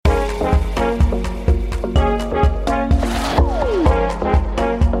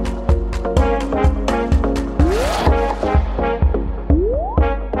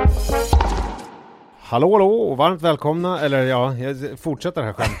Hallå, hallå och varmt välkomna, eller ja, jag fortsätter det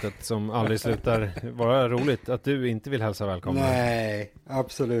här skämtet som aldrig slutar vara roligt, att du inte vill hälsa välkomna. Nej,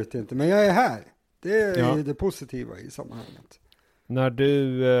 absolut inte, men jag är här. Det är ju det positiva i sammanhanget. När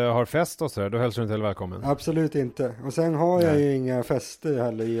du har fest och sådär, då hälsar du inte heller välkommen? Absolut inte, och sen har jag ju inga fester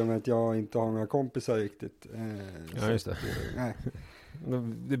heller i och med att jag inte har några kompisar riktigt. Ja, just det. Nej.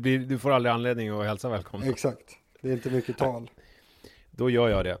 Du får aldrig anledning att hälsa välkommen. Exakt, det är inte mycket tal. Då gör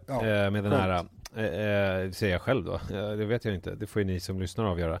jag det, Ja, med den här, säger jag själv då, det vet jag inte, det får ju ni som lyssnar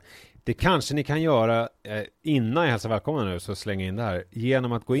avgöra. Det kanske ni kan göra innan jag hälsar välkomna nu, så slänger in det här,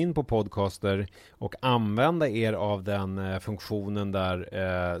 genom att gå in på Podcaster och använda er av den funktionen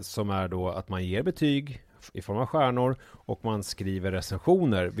där som är då att man ger betyg i form av stjärnor och man skriver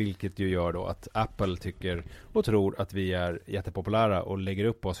recensioner, vilket ju gör då att Apple tycker och tror att vi är jättepopulära och lägger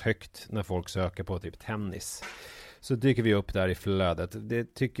upp oss högt när folk söker på typ tennis. Så dyker vi upp där i flödet.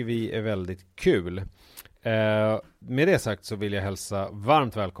 Det tycker vi är väldigt kul. Med det sagt så vill jag hälsa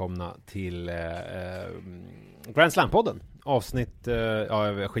varmt välkomna till Grand Slam-podden. Avsnitt,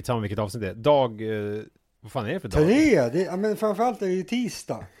 skitsamma vilket avsnitt det är. Vad fan är det för dag? 3, men framförallt är det ju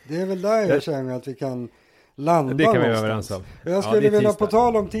tisdag. Det är väl där jag känner att vi kan landa. Det kan vi vara någonstans. överens om. Jag skulle vilja, på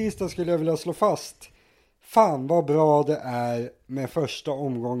tal om tisdag skulle jag vilja slå fast. Fan vad bra det är med första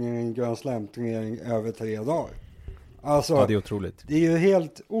omgången i en Grand Slam-turnering över 3 dagar. Alltså, ja, det är otroligt. Det är ju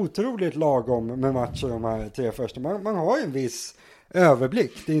helt otroligt lagom med matcher de här 3 första. Man har ju en viss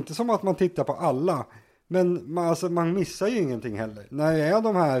överblick. Det är inte som att man tittar på alla. Men man missar ju ingenting heller. När det är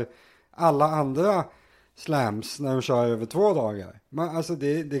de här alla andra slams när de kör över 2 dagar.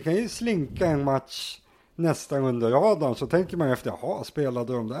 Det kan ju slinka en match nästan under radarn. Så tänker man efter, jaha,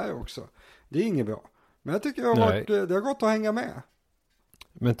 spelade de där också? Det är inget bra. Men jag tycker det har gått att hänga med.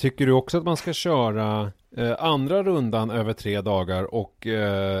 Men tycker du också att man ska köra andra rundan över 3 dagar och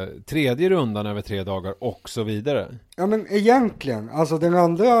tredje rundan över 3 dagar och så vidare? Ja, men egentligen, alltså den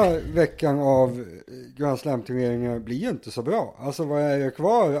andra veckan av Grand Slam-turneringar blir ju inte så bra. Alltså vad är det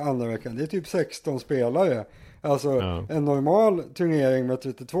kvar andra veckan? Det är typ 16 spelare. Alltså en normal turnering med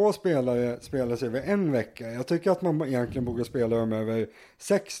 32 spelare spelar sig över en vecka. Jag tycker att man egentligen borde spela dem över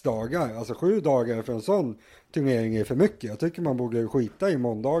 6 dagar. Alltså 7 dagar för en sån turnering är för mycket. Jag tycker man borde skita i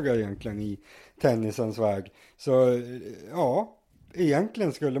måndagar egentligen i tennisens värld. Så ja,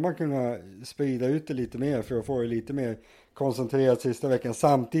 egentligen skulle man kunna sprida ut det lite mer för att få det lite mer koncentrerat sista veckan.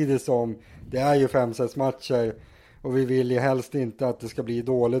 Samtidigt som det är ju 5-6 matcher. Och vi vill ju helst inte att det ska bli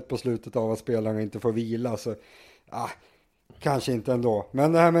dåligt på slutet av att spelarna inte får vila. Så kanske inte ändå.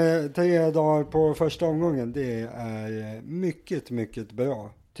 Men det här med 3 dagar på första omgången, det är mycket, mycket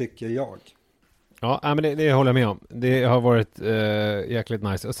bra, tycker jag. Ja, men det håller jag med om. Det har varit jäkligt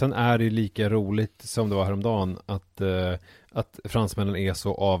nice. Och sen är det lika roligt som det var häromdagen att fransmännen är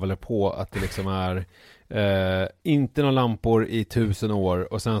så av eller på att det liksom är inte några lampor i 1000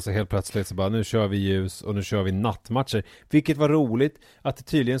 år och sen så helt plötsligt så bara nu kör vi ljus och nu kör vi nattmatcher, vilket var roligt att det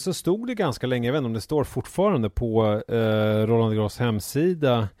tydligen så stod det ganska länge, jag vet inte om det står fortfarande på Roland Garros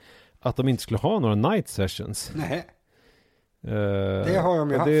hemsida att de inte skulle ha några night sessions. Nej, det har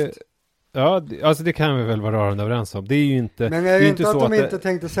de ju haft. Ja, alltså det kan vi väl vara rörande överens om. Det är ju inte. Men är det inte så att de inte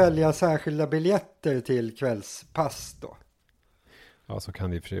tänkte sälja särskilda biljetter till kvällspass då? Ja, så kan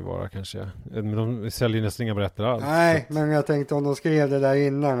det i och för sig vara kanske. Men de säljer nästan inga biljetter alls. Nej, men jag tänkte om de skrev det där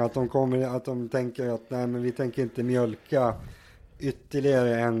innan att de tänker att nej, men vi tänker inte mjölka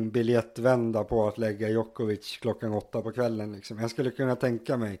ytterligare en biljettvända på att lägga Djokovic 8 på kvällen liksom. Jag skulle kunna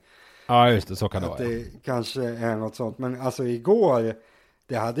tänka mig. Ja, just det, så kan det vara. Att det kanske är något sånt. Men alltså igår,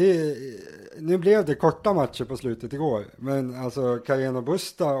 nu blev det korta matcher på slutet igår. Men alltså Carreno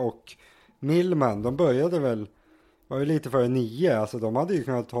Busta och Millman, de började väl, var ju lite före 9. Alltså de hade ju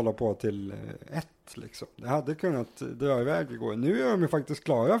kunnat hålla på till 1 liksom. Det hade kunnat dra iväg igår. Nu är de ju faktiskt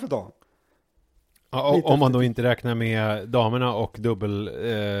klara för dagen. Ja, om man då inte räknar med damerna och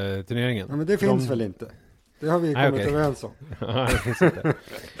dubbelturneringen. Ja, men det finns väl inte. Det har vi kommit överens om. Ja, det finns inte.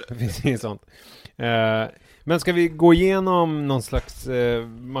 Det finns inget sånt. Men ska vi gå igenom någon slags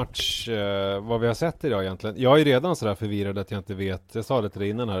match, vad vi har sett idag egentligen? Jag är redan sådär förvirrad att jag inte vet, jag sa det till dig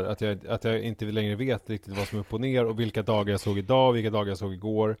innan här, att jag inte längre vet riktigt vad som är upp och ner och vilka dagar jag såg idag och vilka dagar jag såg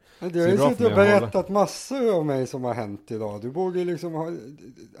igår. Du har ju suttit och berättat massor om mig som har hänt idag. Du borde liksom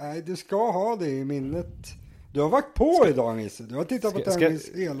du ska ha det i minnet. Du har varit på idag, Nisse. Du har tittat på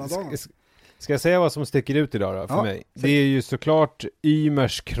tennis hela dagen. Ska jag säga vad som sticker ut idag då, för mig? Det är ju såklart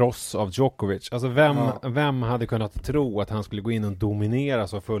Ymers kross av Djokovic. Alltså vem hade kunnat tro att han skulle gå in och dominera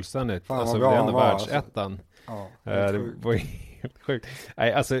så fullständigt? Fan, alltså det är ändå världsettan. Ja, det var Helt sjukt.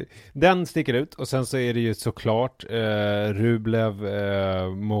 Nej, alltså, den sticker ut. Och sen så är det ju såklart Rublev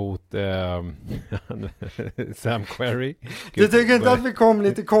mot Sam Querrey. Du tycker inte att vi kom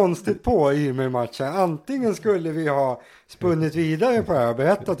lite konstigt på i med matchen? Antingen skulle vi ha spunnit vidare på det här,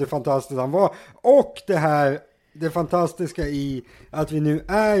 berättat hur fantastiskt han var, och det fantastiska i att vi nu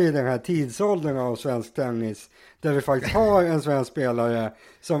är i den här tidsåldern av svensk tennis, där vi faktiskt har en svensk spelare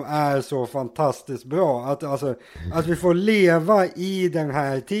som är så fantastiskt bra. Att vi får leva i den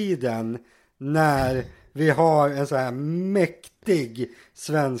här tiden när vi har en så här mäktig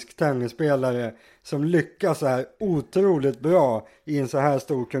svensk tennisspelare som lyckas så här otroligt bra i en så här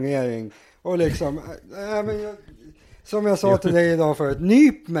stor turnering. Och liksom, som jag sa till dig idag förut,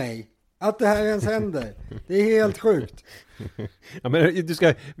 nyp mig att det här ens händer. Det är helt sjukt. Ja, men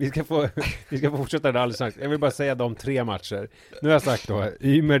vi ska få fortsätta det alldeles snart. Jag vill bara säga de 3 matcher. Nu har jag sagt då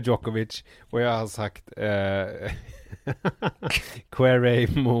Ymer Djokovic, och jag har sagt Querrey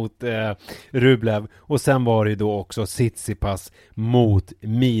mot Rublev, och sen var det då också Tsitsipas mot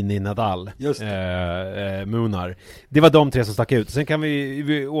Mini Nadal, Munar. Det var de 3 som stack ut. Sen kan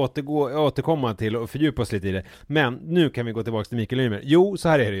vi återkomma till och fördjupa oss lite i det. Men nu kan vi gå tillbaka till Mikael Ymer. Jo, så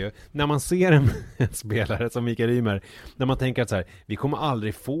här är det ju. När man ser en spelare som Mikael Ymer, när man tänker att så här, vi kommer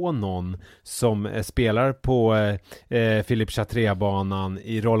aldrig få någon som spelar på Philippe Chatrier-banan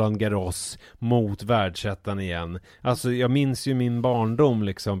i Roland Garros mot världsettan igen. Alltså jag minns ju min barndom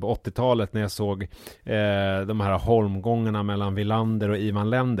liksom på 80-talet när jag såg de här holmgångarna mellan Wilander och Ivan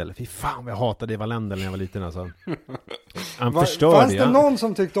Lendl. Fy fan vad jag hatade Ivan Lendl när jag var liten alltså. Han förstörde. Fanns det någon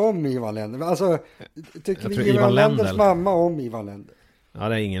som tyckte om Ivan Lendl? Alltså, tycker vi Ivan Lendls mamma om Ivan Lendl? Ja,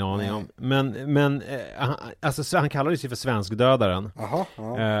 det är ingen aning om. Men alltså, han kallades ju för svenskdödaren. Aha,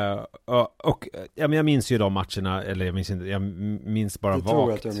 och jag minns ju de matcherna, eller jag minns bara vagt.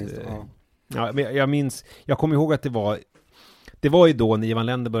 Tror att jag minns det, ja. Ja, men jag kommer ihåg att det var ju då när Ivan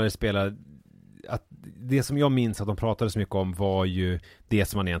Lendl började spela, att det som jag minns att de pratade så mycket om var ju det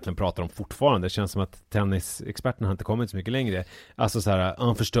som man egentligen pratar om fortfarande. Det känns som att tennisexperterna har inte kommit så mycket längre. Alltså så här,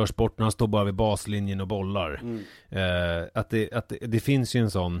 han förstör sporten, han står bara vid baslinjen och bollar. Att det finns ju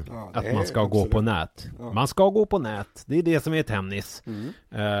en sån, att man ska gå på nät. Ja. Man ska gå på nät. Det är det som är tennis.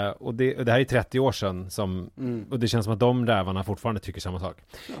 Och det här är 30 år sedan och det känns som att de rävarna fortfarande tycker samma sak.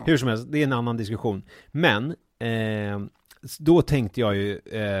 Ja. Hur som helst, det är en annan diskussion. Men då tänkte jag ju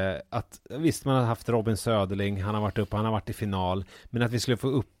att visst, man har haft Robin Söderling, han har varit uppe, han har varit i final, men att vi skulle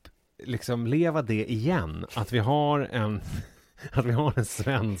få liksom leva det igen, att vi har en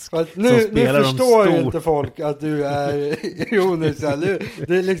svensk som spelar. Nu förstår ju inte folk att du är ironisk.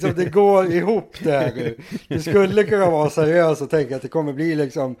 Det går ihop det här nu. Det skulle kunna vara seriöst och tänka att det kommer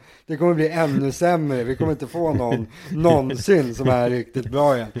bli ännu sämre. Vi kommer inte få någon någonsin som är riktigt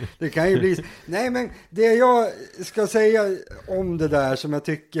bra igen. Det kan ju bli. Nej, men det jag ska säga om det där som jag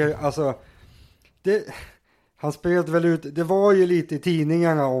tycker, alltså han spelade väl ut, det var ju lite i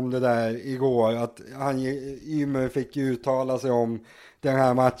tidningarna om det där igår, att Ymer fick ju uttala sig om den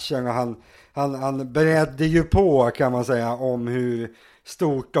här matchen, och han beredde ju på, kan man säga, om hur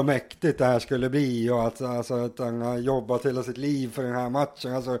stort och mäktigt det här skulle bli, och att han har jobbat hela sitt liv för den här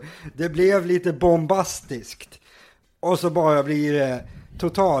matchen. Alltså, det blev lite bombastiskt, och så bara blir det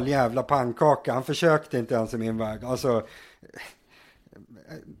total jävla pannkaka. Han försökte inte ens i min värld. Alltså,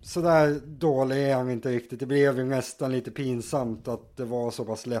 så där dålig är han inte riktigt. Det blev ju nästan lite pinsamt att det var så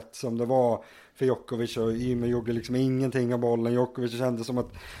pass lätt som det var för Djokovic, och Ymer gjorde liksom ingenting av bollen. Djokovic kände som att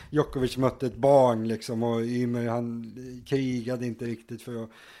Djokovic mötte ett barn liksom, och Ymer, han krigade inte riktigt för att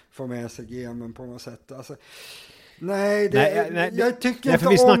få med sig gemen på något sätt. Alltså, jag tycker inte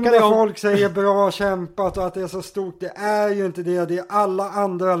om när folk säger bra kämpat och att det är så stort. Det är ju inte det. Det är alla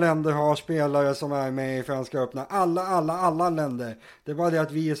andra länder har spelare som är med i Franska öppna. Alla länder. Det är bara det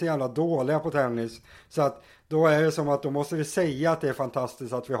att vi är så jävla dåliga på tennis. Så att då är det som att då måste vi säga att det är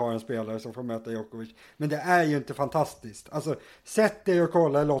fantastiskt att vi har en spelare som får möta Djokovic. Men det är ju inte fantastiskt. Alltså, sätt dig och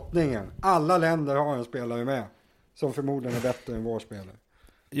kolla i lottningen. Alla länder har en spelare med som förmodligen är bättre än vår spelare.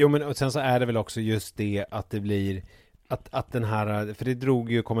 Jo, men och sen så är det väl också just det att det blir att den här, för det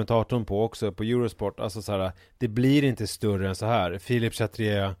drog ju kommentatorn på också på Eurosport, alltså så här, det blir inte större än så här. Philippe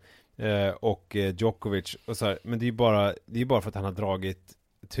Chatrier och Djokovic och så här, men det är ju bara för att han har dragit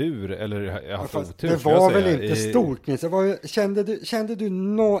tur eller haft otur. Det var väl inte stort, Nils. Kände du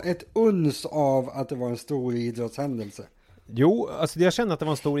ett uns av att det var en stor idrottshändelse? Jo, alltså jag känner att det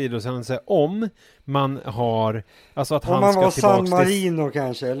var en stor idrottshändelse om man har, alltså att om han man ska var tillbaka San Marino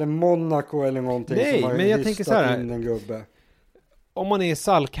kanske, eller Monaco eller någonting. Nej, som har men jag tänker så här, in en gubbe. om man är i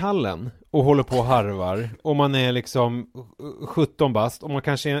Salkhallen och håller på och harvar och man är liksom 17 bast och man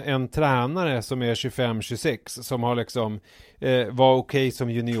kanske är en tränare som är 25-26 som har liksom var okej som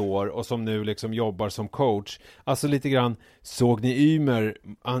junior och som nu liksom jobbar som coach. Alltså lite grann, såg ni Ymer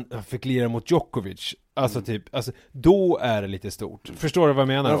han fick lira mot Djokovic? Alltså typ, alltså, då är det lite stort. Förstår du vad jag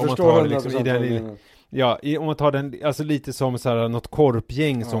menar? Jag om man tar liksom i den, ja, om man tar den, alltså lite som så här, något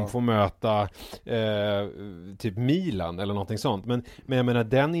korpgäng som får möta typ Milan eller någonting sånt. Men jag menar,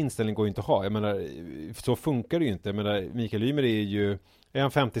 den inställningen går ju inte att ha. Jag menar, så funkar det ju inte. Jag menar, Mikael Ymer är ju, är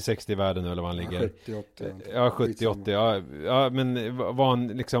han 50-60 i världen nu eller vad han ligger? 70-80. Ja, 70-80. Ja, men vad han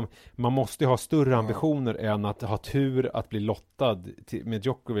liksom, man måste ju ha större ambitioner än att ha tur att bli lottad med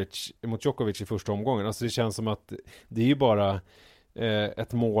mot Djokovic i första omgången. Alltså det känns som att det är ju bara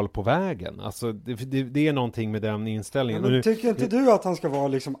ett mål på vägen. Alltså det är någonting med den inställningen. Men tycker inte du att han ska vara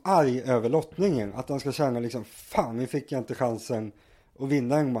liksom arg över lottningen? Att han ska känna liksom, fan, nu fick jag inte chansen att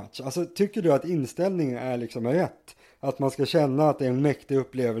vinna en match. Alltså tycker du att inställningen är liksom rätt? Att man ska känna att det är en mäktig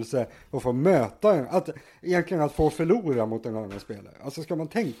upplevelse att få möta en, att egentligen att få förlora mot en annan spelare. Alltså ska man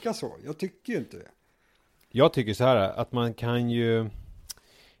tänka så? Jag tycker ju inte det. Jag tycker så här att man kan ju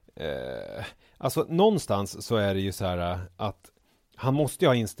alltså någonstans så är det ju så här att han måste ju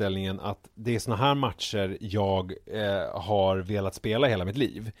ha inställningen att det är såna här matcher jag har velat spela hela mitt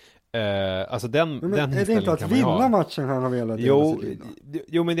liv. Alltså den är det inte att vinna matchen han har velat hela sitt liv då?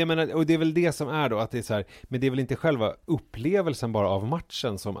 Jo, men det menar, och det är väl det som är då att det är så här, men det är väl inte själva upplevelsen bara av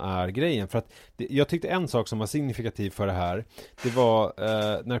matchen som är grejen, för att jag tyckte en sak som var signifikativ för det här, det var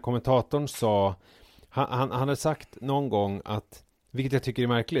när kommentatorn sa, han hade sagt någon gång att, vilket jag tycker är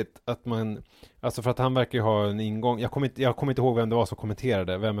märkligt, att man, alltså för att han verkar ju ha en ingång, jag kommer inte ihåg vem det var som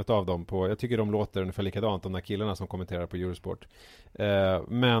kommenterade, vem av dem på, jag tycker de låter ungefär likadant, de där killarna som kommenterar på Eurosport,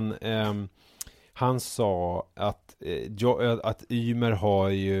 men han sa att Ymer har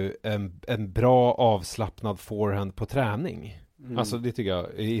ju en bra avslappnad forehand på träning. Alltså det tycker jag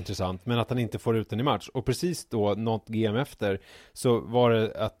är intressant, men att han inte får ut den i match, och precis då något game efter så var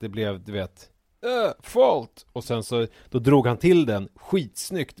det att det blev, du vet, fault, och sen så då drog han till den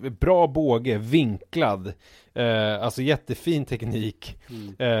skitsnyggt, bra båge, vinklad, alltså jättefin teknik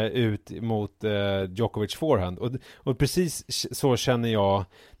ut mot Djokovic forehand, och precis så känner jag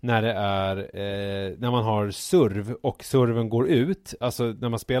när det är när man har serv och serven går ut, alltså när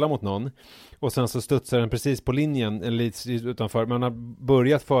man spelar mot någon och sen så studsar den precis på linjen en lite utanför, man har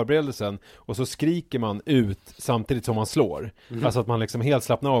börjat förberedelsen och så skriker man ut samtidigt som man slår, alltså att man liksom helt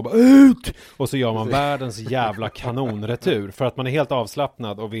slappnar av och bara, ut! Och så gör man världens jävla kanonretur för att man är helt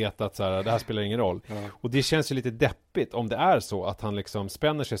avslappnad och vet att så här, det här spelar ingen roll. Och det känns ju lite deppigt om det är så att han liksom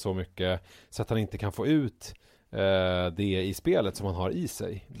spänner sig så mycket så att han inte kan få ut det i spelet som han har i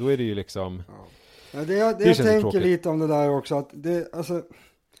sig. Då är det ju liksom jag tänker lite om det där också, att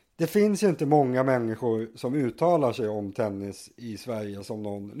det finns ju inte många människor som uttalar sig om tennis i Sverige som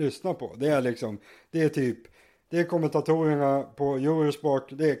någon lyssnar på. Det är kommentatorerna på Eurosport,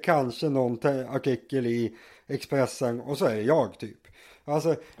 det är kanske någon artikel i Expressen, och så är det jag typ.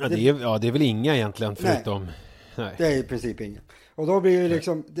 Alltså, det är väl inga egentligen förutom... Nej, det är i princip inga. Och då blir det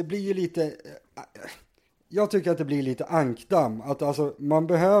liksom, det blir ju lite... Jag tycker att det blir lite ankdamm. Att alltså, man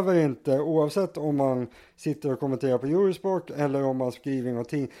behöver inte, oavsett om man sitter och kommenterar på Eurosport eller om man skriver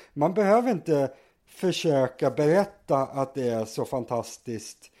någonting, man behöver inte försöka berätta att det är så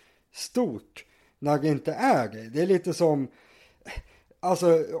fantastiskt stort när det inte är det. Det är lite som,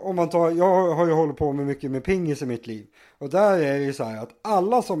 alltså om man tar, jag har ju hållit på med mycket med pingis i mitt liv, och där är det ju så här att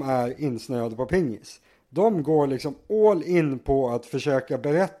alla som är insnöade på pingis, de går liksom all in på att försöka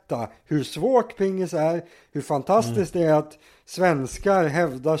berätta hur svårt pingis är, hur fantastiskt det är att svenskar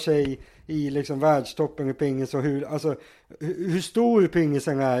hävdar sig i liksom världstoppen i pingis, och hur stor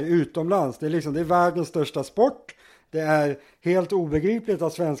pingisen är utomlands. Det är världens största sport. Det är helt obegripligt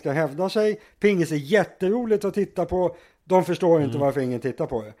att svenskar hävdar sig. Pingis är jätteroligt att titta på. De förstår inte varför ingen tittar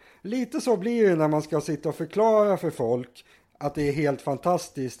på det. Lite så blir det när man ska sitta och förklara för folk att det är helt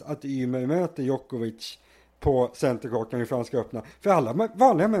fantastiskt att Ymer möter Djokovic på Centerkorten i Franska öppna. För alla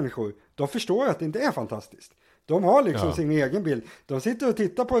vanliga människor, de förstår att det inte är fantastiskt. De har liksom sin egen bild. De sitter och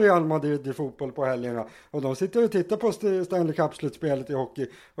tittar på Real Madrid i fotboll på helgerna, och de sitter och tittar på Stanley Cup-slutspelet i hockey,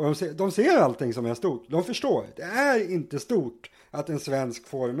 och de ser allting som är stort. De förstår. Det är inte stort att en svensk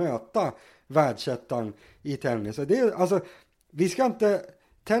får möta världsettan i tennis. Vi ska inte...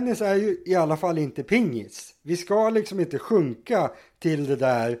 Tennis är ju i alla fall inte pingis. Vi ska liksom inte sjunka till det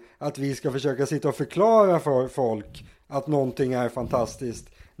där att vi ska försöka sitta och förklara för folk att någonting är fantastiskt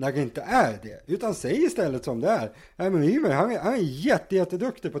när det inte är det. Utan säg istället som det är. Men Ymer, han är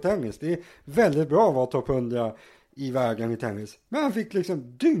jätteduktig på tennis. Det är väldigt bra att vara topp 100 i världen i tennis. Men han fick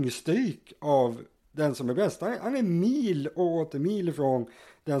liksom dyngstryk av den som är bäst. Han är mil och åter mil ifrån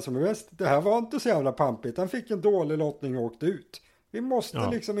den som är bäst. Det här var inte så jävla pampigt. Han fick en dålig lottning och åkte ut. Vi måste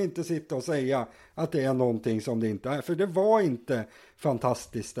liksom inte sitta och säga att det är någonting som det inte är. För det var inte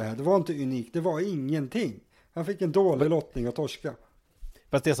fantastiskt det här. Det var inte unikt. Det var ingenting. Han fick en dålig lottning och torska.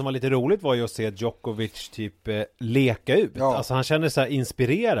 Fast det som var lite roligt var ju att se Djokovic typ leka ut. Ja. Alltså han kände sig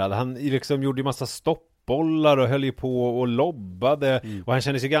inspirerad. Han liksom gjorde ju massa stoppbollar och höll ju på och lobbade. Och han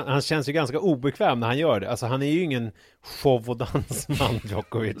känns ju ganska obekväm när han gör det. Alltså han är ju ingen show- och dansman,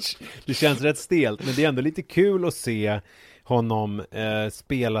 Djokovic. Det känns rätt stelt, men det är ändå lite kul att se honom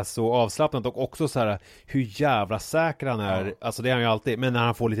spela så avslappnat och också så här hur jävla säker han är. Ja. Alltså det är han ju alltid, men när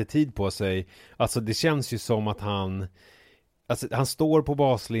han får lite tid på sig, alltså det känns ju som att han står på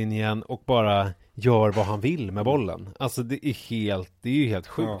baslinjen och bara gör vad han vill med bollen. Alltså det är ju helt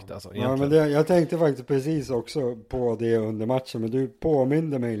sjukt alltså. Ja, men jag tänkte faktiskt precis också på det under matchen, men du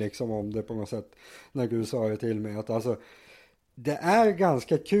påminde mig liksom om det på något sätt när du sa det till mig, att alltså det är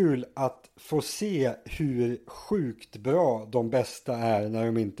ganska kul att få se hur sjukt bra de bästa är när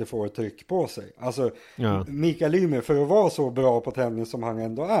de inte får tryck på sig. Alltså Mikael Ymer, för att vara så bra på tennis som han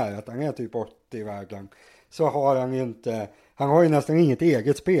ändå är, att han är typ 80 i världen, så har han ju inte, han har ju nästan inget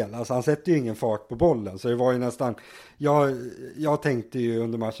eget spel. Alltså han sätter ju ingen fart på bollen. Så det var ju nästan, jag tänkte ju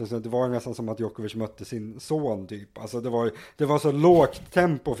under matchen så det var nästan som att Djokovic mötte sin son typ. Alltså det var så lågt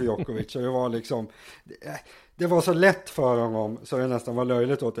tempo för Djokovic. Och det var liksom, det var så lätt för honom så det nästan var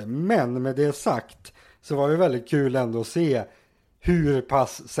löjligt åt det. Men med det sagt så var det väldigt kul ändå att se hur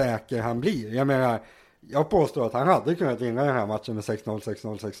pass säker han blir. Jag menar, jag påstår att han hade kunnat vinna den här matchen med 6-0,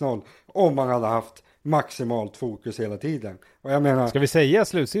 6-0, 6-0 om man hade haft maximalt fokus hela tiden. Och jag menar, ska vi säga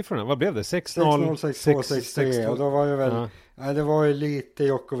slutsiffrorna? Vad blev det? 6-0, 6-2, 6-3 och då var det väl det var ju lite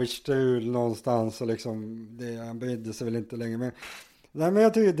Djokovic-strul någonstans och liksom han brydde sig väl inte längre, men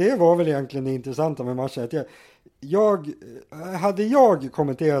jag tycker det var väl egentligen det intressanta med matchen, att hade jag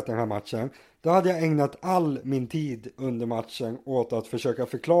kommenterat den här matchen, då hade jag ägnat all min tid under matchen åt att försöka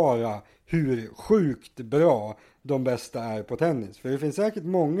förklara hur sjukt bra de bästa är på tennis. För det finns säkert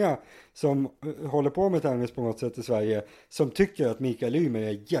många som håller på med tennis på något sätt i Sverige som tycker att Mikael Ymer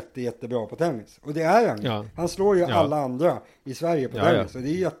är jättebra på tennis. Och det är han. Ja. Han slår ju alla andra i Sverige på tennis. Och det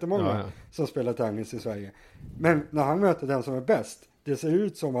är jättemånga som spelar tennis i Sverige. Men när han möter den som är bäst, det ser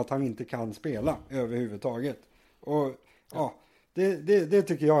ut som att han inte kan spela överhuvudtaget. Och det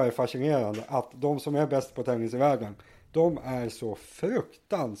tycker jag är fascinerande, att de som är bäst på tennis i världen, de är så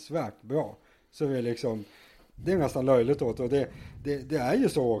fruktansvärt bra. Så det är liksom, det är nästan löjligt åt. Och det är ju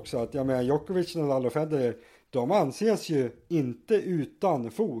så också att jag menar, Djokovic, Nadal och Federer, de anses ju inte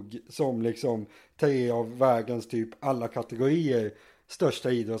utan fog som liksom 3 av världens typ alla kategorier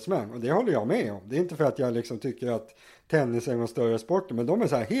största idrottsmän. Och det håller jag med om. Det är inte för att jag liksom tycker att tennis är någon större sport, men de är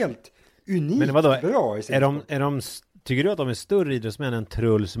så här helt unikt bra i sin sport. Tycker du att de är större idrottsmän än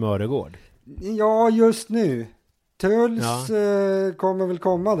Truls Mörgård? Ja, just nu. Truls kommer väl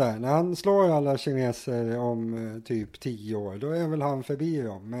komma där. När han slår alla kineser om typ 10 år, då är väl han förbi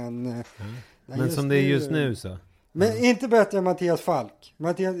dem. Men som det är just nu så. Men inte bättre än Mattias Falk.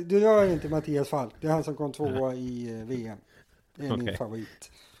 Du gör inte Mattias Falk. Det är han som kom 2 i VM. Det är min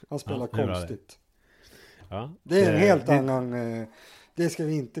favorit. Han spelar konstigt. Det är en helt annan... Det ska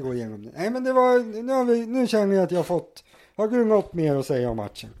vi inte gå igenom. Nej, men det var... Nu känner jag att har du något mer att säga om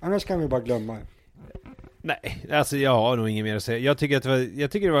matchen? Annars kan vi bara glömma det. Nej, alltså jag har nog inget mer att säga. Jag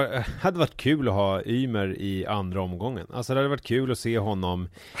tycker det hade varit kul att ha Ymer i andra omgången. Alltså det hade varit kul att se honom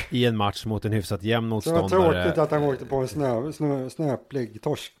i en match mot en hyfsat jämn motståndare. Det var tråkigt att han åkte på en snöplig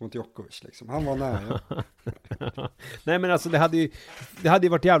torsk mot Djokovic liksom. Han var nära. Nej, men alltså det hade ju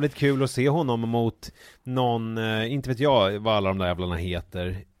varit jävligt kul att se honom mot någon, inte vet jag vad alla de där jävlarna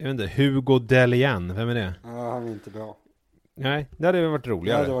heter. Jag vet inte, Hugo Dellien, vem är det? Ja, han är inte bra. Nej, det hade varit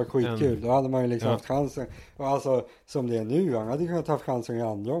roligare. Ja, det var skitkul. Då hade man ju liksom haft chansen. Och alltså, som det är nu, han hade kunnat ha chansen i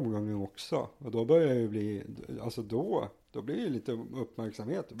andra omgången också. Och då börjar det bli, alltså då blir det lite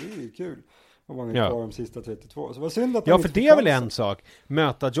uppmärksamhet. Då blir det ju kul om man är kvar de sista 32. Så vad synd att för det är väl en sak.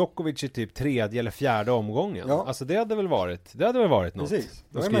 Möta Djokovic i typ 3:e eller 4:e omgången. Ja. Alltså det hade väl varit något. Precis.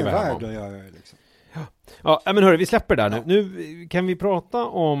 Då är man värd att göra det liksom. Ja, men hörru, vi släpper där nu. Nu kan vi prata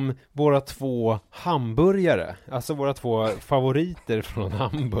om våra 2 hamburgare. Alltså våra 2 favoriter från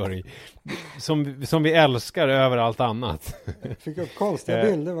Hamburg. Som vi älskar över allt annat. Jag fick upp konstiga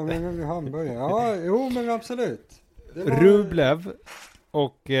bilder. Vad menar du hamburgare? Ja, jo men absolut. Rublev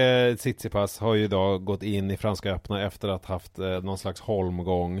och Tsitsipas har ju idag gått in i Franska öppna efter att ha haft någon slags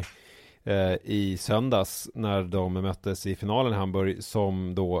holmgång. i söndags när de möttes i finalen i Hamburg,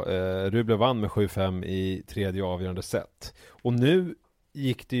 som då Rublev vann med 7-5 i tredje avgörande set. Och nu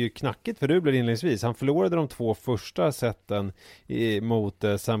gick det ju knackigt för Rublev inledningsvis. Han förlorade de 2 första seten mot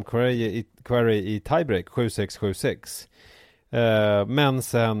Sam Querrey i tiebreak 7-6, 7-6. Men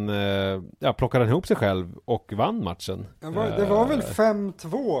sen plockade han ihop sig själv och vann matchen. Det var väl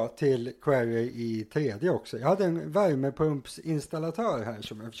 5-2 till Querrey i tredje också. Jag hade en värmepumpsinstallatör här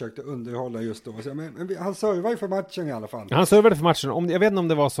som jag försökte underhålla just då. Men han servade för matchen i alla fall. Han servade för matchen. Jag vet inte om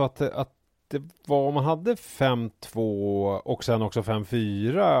det var så att det var om man hade 5-2 och sen också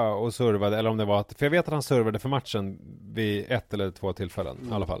 5-4 och servade, eller om det var att, för jag vet att han servade för matchen vid 1 eller 2 tillfällen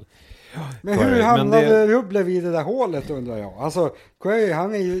i alla fall. Men hur hamnade Rublev i det där hålet, undrar jag? Alltså, Querrey,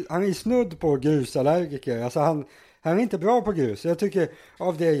 han är snudd på grusallergiker. Alltså han är inte bra på grus. Jag tycker,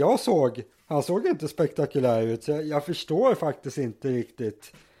 av det jag såg, han såg inte spektakulär ut. Så jag förstår faktiskt inte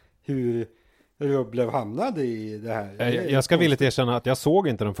riktigt hur Rublev hamnade i det här. Jag ska villigt erkänna att jag såg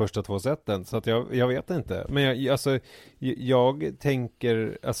inte de första 2 seten, så att jag vet inte. Men jag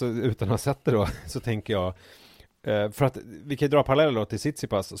tänker, alltså utan att ha sett det då, så tänker jag, för att vi kan ju dra paralleller då till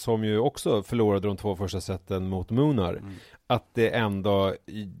Tsitsipas, som ju också förlorade de 2 första seten mot Munar, att det ändå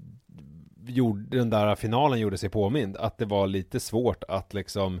den där finalen gjorde sig påmind, att det var lite svårt att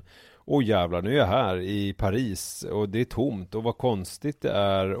liksom, jävlar, nu är jag här i Paris och det är tomt, och vad konstigt det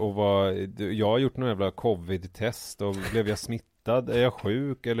är, och jag har gjort någon jävla covid-test och blev jag smittad, är jag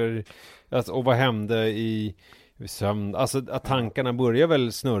sjuk, eller alltså, och vad hände i sömn, alltså att tankarna börjar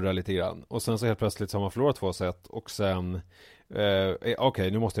väl snurra lite grann, och sen så helt plötsligt så har man förlorat 2 set och sen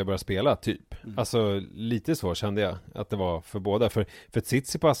okej, nu måste jag börja spela typ. Alltså lite så kände jag att det var för båda, för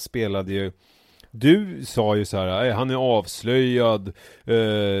Tsitsipas spelade ju, du sa ju så här, han är avslöjad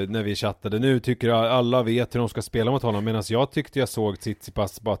när vi chattade, nu tycker alla vet hur de ska spela mot honom, medan jag tyckte jag såg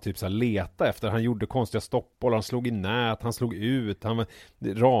Tsitsipas bara typ så här leta efter, han gjorde konstiga stoppboll, han slog i nät, han slog ut, han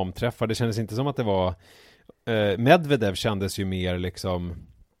ramträffar, det kändes inte som att det var Medvedev kändes ju mer liksom,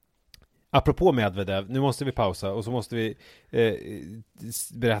 apropå Medvedev, nu måste vi pausa och så måste vi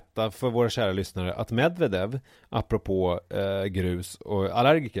berätta för våra kära lyssnare att Medvedev, apropå grus och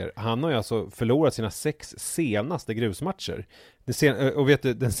allergiker, han har ju alltså förlorat sina 6 senaste grusmatcher. Och vet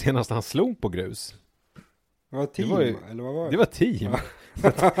du, den senaste han slog på grus, det var team, eller vad var det? Det var team.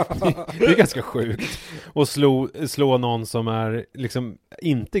 Det är ganska sjukt att slå någon som är liksom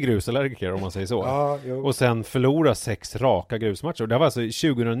inte grusallergiker, om man säger så. Och sen förlora 6 raka grusmatcher. Det var alltså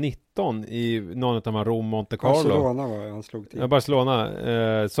 2019 i någon av de här Rom, Monte Carlo. Barcelona var han slog till.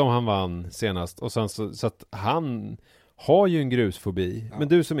 Barcelona som han vann senast. Och sen så att han har ju en grusfobi. Ja. Men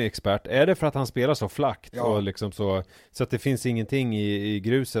du som är expert, är det för att han spelar så flackt och liksom så att det finns ingenting i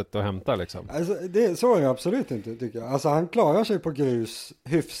gruset att hämta liksom? Alltså, så är det absolut inte, tycker jag. Alltså han klarar sig på grus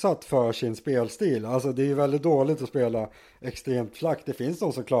hyfsat för sin spelstil. Alltså det är ju väldigt dåligt att spela extremt flackt. Det finns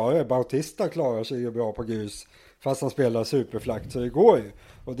de som klarar det. Bautista klarar sig ju bra på grus fast han spelar superflackt, så det går ju.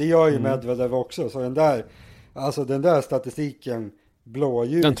 Och det gör ju Medvedev också. Så den där statistiken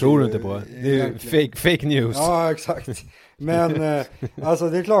blåljus. Den tror du inte på. Det är fake news. Ja, exakt. Men alltså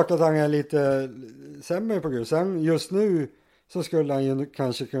det är klart att han är lite sämre på grus. Sen just nu så skulle han ju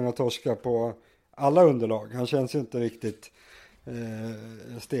kanske kunna torska på alla underlag. Han känns ju inte riktigt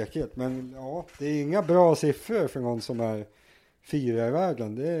stekigt. Men ja, det är inga bra siffror för någon som är 4 i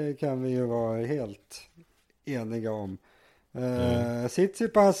världen. Det kan vi ju vara helt eniga om.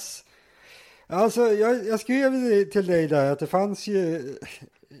 Tsitsipas, alltså jag skrev till dig där att det fanns ju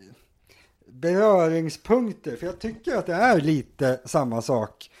beröringspunkter, för jag tycker att det är lite samma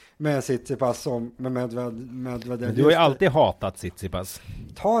sak med Tsitsipas som med Medvedev. Du har ju alltid hatat Tsitsipas.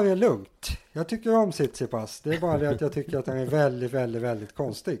 Ta det lugnt. Jag tycker om Tsitsipas. Det är bara det att jag tycker att han är väldigt, väldigt, väldigt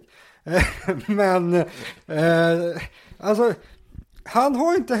konstig. Men alltså han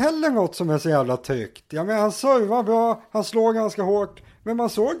har inte heller något som är så jävla tryggt. Jag menar, han servar bra, han slår ganska hårt. Men man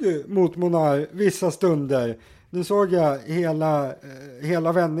såg ju mot Munar vissa stunder. Nu såg jag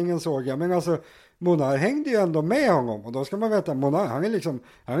hela vändningen såg jag. Men alltså Munar hängde ju ändå med honom. Och då ska man veta, Munar han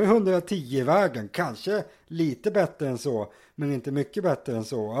är 110 i världen. Kanske lite bättre än så. Men inte mycket bättre än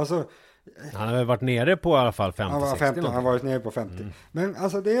så. Alltså, han har varit nere på i alla fall 50-60. Han har varit nere på 50. Men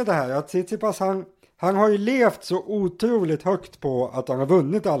alltså det är det här att Tsitsipas han har ju levt så otroligt högt på att han har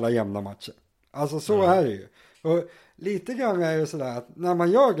vunnit alla jämna matcher. Alltså så är det ju. Och lite grann är det sådär att när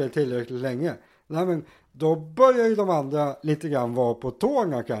man gör det tillräckligt länge, då börjar ju de andra lite grann vara på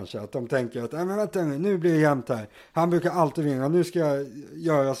tårna kanske. Att de tänker att men vänta, nu blir det jämnt här. Han brukar alltid vinna, nu ska jag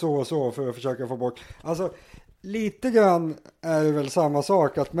göra så och så för att försöka få bort. Alltså lite grann är det väl samma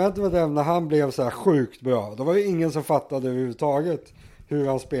sak att Medvedev när han blev så här sjukt bra, då var det ingen som fattade överhuvudtaget hur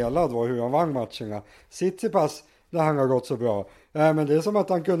han spelade och hur han vann matcherna. Tsitsipas, där han har gått så bra. Men det är som att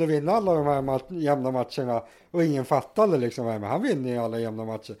han kunde vinna alla de här jämna matcherna och ingen fattade liksom. Men han vinner i alla jämna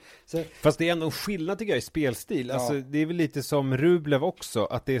matcher. Så... Fast det är ändå en skillnad tycker jag i spelstil. Ja. Alltså, det är väl lite som Rublev också,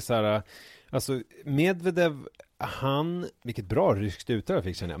 att det är så här, alltså Medvedev, han, vilket bra ryskt uttal jag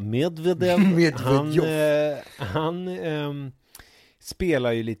fick känna. Medvedev, han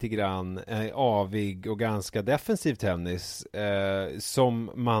spelar ju lite grann avig och ganska defensiv tennis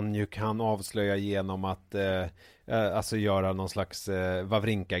som man ju kan avslöja genom att alltså göra någon slags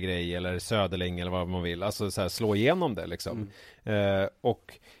Wawrinka-grej eller Söderling eller vad man vill, alltså så här, slå igenom det liksom.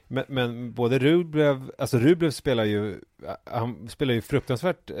 Och men både Rublev spelar ju, han spelar ju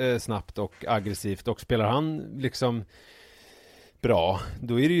fruktansvärt snabbt och aggressivt, och spelar han liksom bra,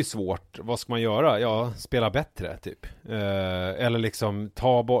 då är det ju svårt. Vad ska man göra? Ja, spela bättre typ. Eller liksom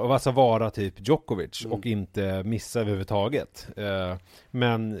alltså vara typ Djokovic och inte missa överhuvudtaget.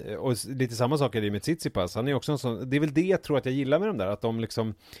 Men och lite samma sak är det med Tsitsipas. Han är också en sån, det är väl det jag tror att jag gillar med dem där, att de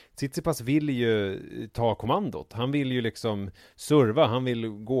liksom, Tsitsipas vill ju ta kommandot. Han vill ju liksom serva, han vill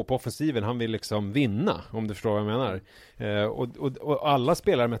gå på offensiven, han vill liksom vinna, om du förstår vad jag menar. Och alla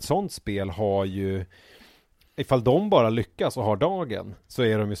spelare med ett sånt spel har ju, ifall de bara lyckas och har dagen, så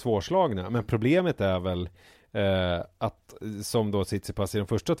är de ju svårslagna. Men problemet är väl att, som då Tsitsipas i de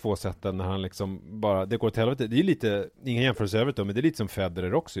första 2 sätten, när han liksom bara, det går till helvete. Det är ju lite, ingen jämförelse övrigt då, men det är lite som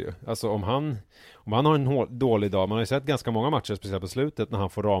Federer också ju. Alltså om han har en dålig dag, man har ju sett ganska många matcher, speciellt på slutet, när han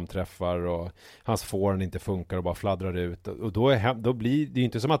får ramträffar och hans forehand inte funkar och bara fladdrar ut. Och då blir det ju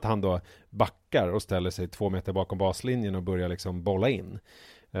inte som att han då backar och ställer sig 2 meter bakom baslinjen och börjar liksom bolla in.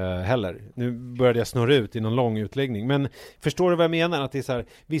 Heller. Nu började jag snurra ut i någon lång utläggning, men förstår du vad jag menar? Att det är så här,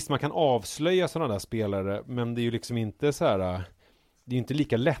 visst man kan avslöja sådana där spelare, men det är ju liksom inte så här, det är ju inte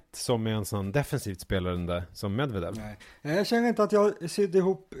lika lätt som med en sån defensivt spelare som Medvedev. Nej. Jag känner inte att jag sydde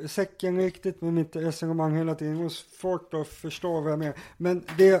ihop säcken riktigt med mitt resonemang hela tiden. Det är svårt att förstå vad jag menar. Men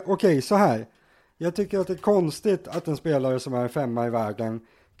det är okej, så här. Jag tycker att det är konstigt att en spelare som är 5 i världen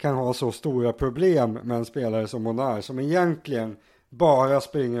kan ha så stora problem med en spelare som Monard, som egentligen bara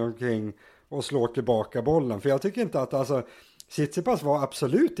springer omkring och slår tillbaka bollen. För jag tycker inte att, alltså, Tsitsipas var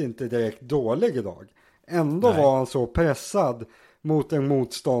absolut inte direkt dålig idag. Ändå var han så pressad mot en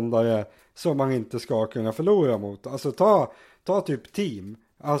motståndare som man inte ska kunna förlora mot. Alltså ta typ team.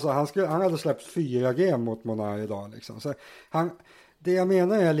 Alltså han hade släppt 4 game mot Monard idag liksom. Så det jag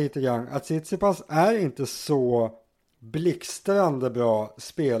menar är lite grann att Tsitsipas är inte så blixtrande bra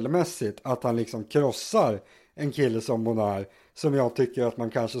spelmässigt att han liksom krossar en kille som Monard, som jag tycker att man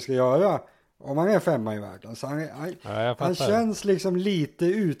kanske ska göra om man är 5 i världen. Så han känns liksom lite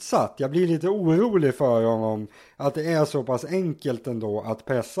utsatt. Jag blir lite orolig för honom, att det är så pass enkelt ändå att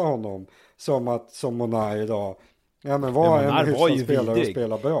pressa honom som Monard idag. Ja, men vad är en hyfsad spelare och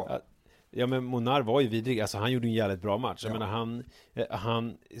spela bra? Ja, men Monard var ju vidrig. Alltså han gjorde en jävligt bra match. Jag menar,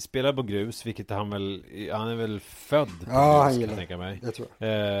 han spelar på grus, vilket han är väl född på grus, han gillar, kan jag tänka mig. Det tror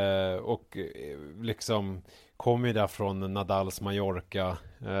jag. Och liksom kom ju där från Nadals Mallorca,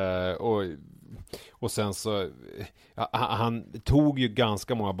 och sen så han tog ju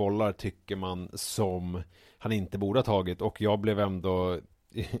ganska många bollar, tycker man, som han inte borde ha tagit, och jag blev ändå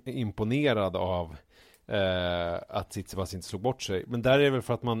imponerad av att Tsitsipas inte slog bort sig. Men där är det väl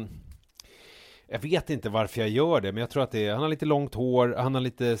för att jag vet inte varför jag gör det, men jag tror att han har lite långt hår, han har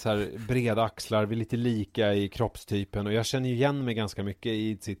lite så här breda axlar, vi är lite lika i kroppstypen, och jag känner ju igen mig ganska mycket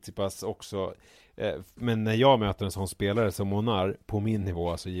i Tsitsipas också. Men när jag möter en sån spelare som Monard på min nivå,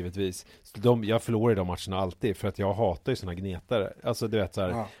 alltså givetvis, jag förlorar i de matcherna alltid, för att jag hatar ju såna gnetare. Alltså du vet så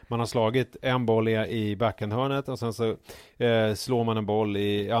här, man har slagit en boll i backhandhörnet, och sen så slår man en boll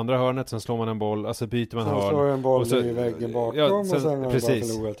i andra hörnet, sen slår man en boll, alltså byter man hörn. Sen slår en boll i väggen bakom, och sen har man bara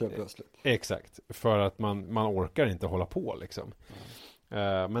förlorat helt plötsligt. Exakt, för att man orkar inte hålla på liksom.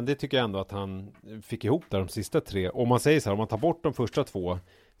 Men det tycker jag ändå att han fick ihop där de sista 3. Om man säger så här, om man tar bort de första 2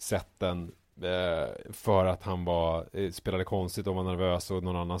 sätten för att han spelade konstigt och var nervös och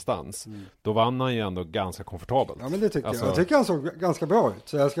någon annanstans, då vann han ju ändå ganska komfortabelt. Ja, men det tycker jag tycker han såg ganska bra ut,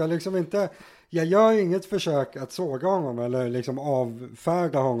 så jag ska liksom inte, jag gör inget försök att såga honom eller liksom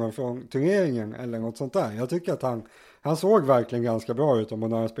avfärda honom från turneringen eller något sånt där. Jag tycker att han såg verkligen ganska bra ut, och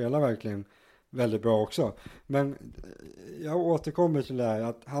Monard spelar verkligen väldigt bra också. Men jag återkommer till det här,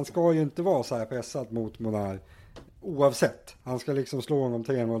 att han ska ju inte vara så här pressad mot Monard oavsett. Han ska liksom slå honom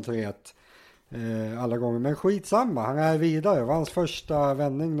 3-0-3-1 alla gånger. Men skitsamma, han är vidare. Det var hans första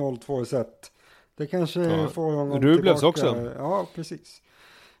vändning 0-2 set. Det kanske får honom Rublevs tillbaka. också. Ja, precis.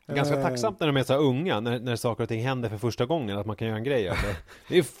 Ganska tacksamt när de är så unga, när saker och ting händer för första gången, att man kan göra en grej av det.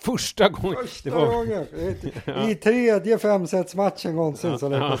 Det är första gången. Gången. I tredje 5-setsmatchen någonsin så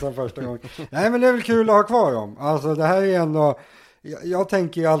lyckas han första gången. Nej, men det är väl kul att ha kvar dem. Alltså det här är ändå, jag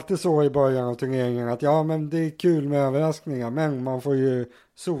tänker ju alltid så i början av turneringen att ja, men det är kul med överraskningar, men man får ju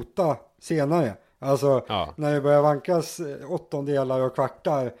sota senare. Alltså när det börjar vankas åttondelar och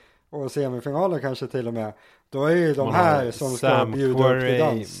kvartar och semifinaler kanske till och med, då är det de här som ska bjuda upp till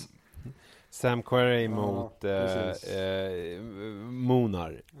dans. Sam Querrey mot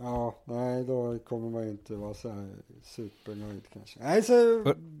Monar. Ja, nej, då kommer man inte vara så här supernöjd kanske. Nej, så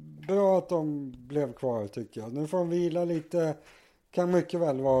bra att de blev kvar tycker jag. Nu får de vila lite. Kan mycket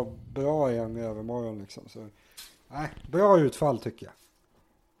väl vara bra igen i övermorgon liksom. Så, nej, bra utfall tycker jag.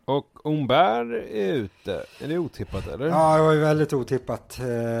 Och Omberg är ute. Är det otippat eller? Ja, det var ju väldigt otippat.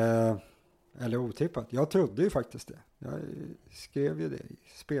 Eller otippat. Jag trodde ju faktiskt det. Jag skrev ju det i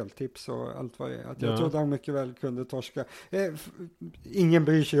speltips och allt vad det är. Att jag trodde han mycket väl kunde torska. Ingen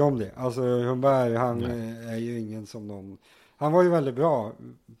bryr sig om det. Alltså Humberg, han är ju ingen som någon. Han var ju väldigt bra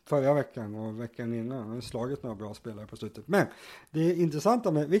förra veckan och veckan innan. Han har slagit några bra spelare på slutet. Men det är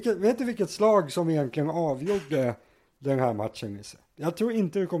intressant med, vet du vilket slag som egentligen avgjorde den här matchen? Jag tror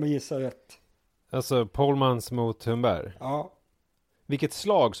inte du kommer gissa rätt. Alltså Polmans mot Humberg? Ja. Vilket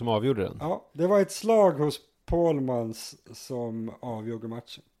slag som avgjorde den? Ja, det var ett slag hos Polmans som avgjorde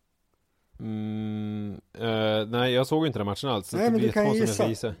matchen. Nej, jag såg inte den matchen alls. Nej, men du kan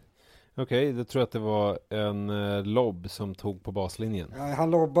gissa. Okej, då tror jag att det var en lobb som tog på baslinjen. Ja,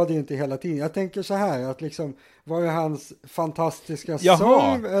 han lobbade ju inte hela tiden. Jag tänker så här, att liksom, var det hans fantastiska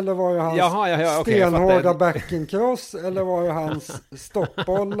serve eller var det hans stenhårda backencross eller var det hans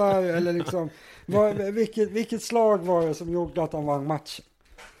stoppbollar eller liksom, vilket slag var det som gjorde att han vann matchen?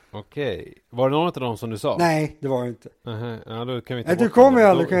 Okej. Var det någon av dem som du sa? Nej, det var det inte. Ja, då kan vi du kommer ju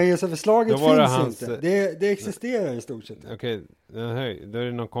aldrig kunna ge sig, för slaget finns inte. Det existerar i stort sett. Okej, då är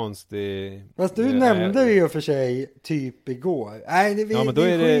det någon konstig. Fast du nämnde det ju för sig typ igår. Nej, men då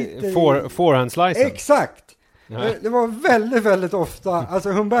är det forehand-slicen. Exakt! Ja. Det var väldigt, väldigt ofta. Alltså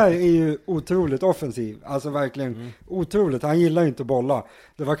Humberg är ju otroligt offensiv. Alltså verkligen otroligt. Han gillar ju inte att bolla.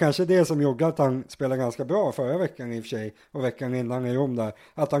 Det var kanske det som gjorde att han spelade ganska bra förra veckan i och för sig. Och veckan innan i Rom där.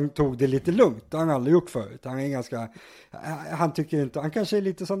 Att han tog det lite lugnt. Det har han aldrig gjort förut. Han är ganska, han tycker inte, han kanske är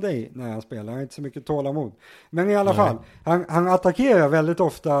lite som dig när han spelar. Han har inte så mycket tålamod. Men i alla fall, han attackerar väldigt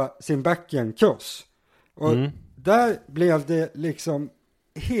ofta sin backhand cross. Och där blev det liksom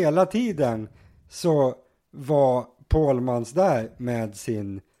hela tiden så var Polmans där med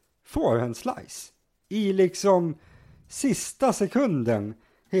sin forehand slice i liksom sista sekunden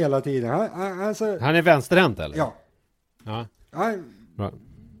hela tiden. Han är vänsterhänt eller? Ja. Bra.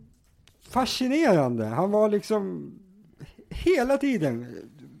 Fascinerande. Han var liksom hela tiden.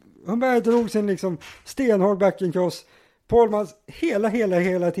 Humberg drog sin liksom stenhård backencross. Polmans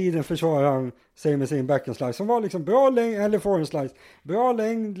hela tiden försvarar han sig med sin backhand slice som var liksom bra längd, eller forehand slice, bra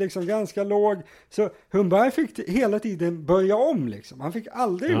längd, liksom ganska låg. Så Humberg fick hela tiden börja om liksom. Han fick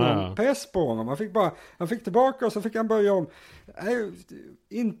aldrig någon press på honom. Han fick tillbaka och så fick han börja om.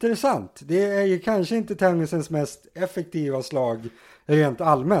 Intressant. Det är ju kanske inte tennisens mest effektiva slag rent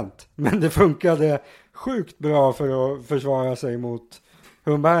allmänt, men det funkade sjukt bra för att försvara sig mot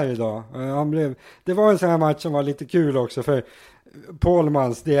Humberg idag. Det var en sån här match som var lite kul också, för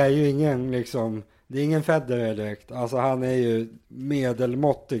Polmans, det är ju ingen liksom, det är ingen Federer direkt. Alltså han är ju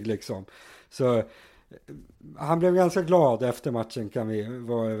medelmåttig liksom. Så han blev ganska glad efter matchen, kan vi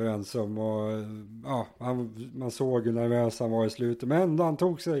vara överens om. Och ja, man såg hur nervös han var i slutet, men han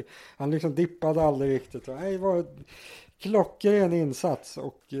tog sig, han liksom dippade aldrig riktigt. Det var klockren insats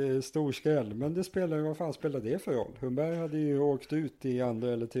och stor skräll. Men det vad fan spelar det för roll? Humberg hade ju åkt ut i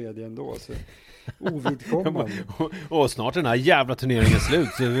andra eller tredje ändå, så ovidkommande. och snart är den här jävla turneringen slut,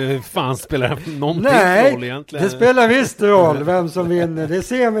 så fan spelar det någonting roll egentligen? Det spelar visst roll vem som vinner. Det är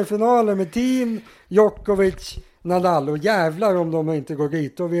semifinaler med Thiem, Djokovic, Nadal, och jävlar om de inte går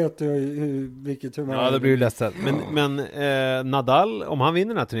dit, då vet du vilket humör. Ja, det blir ju ledsen. Men Nadal, om han vinner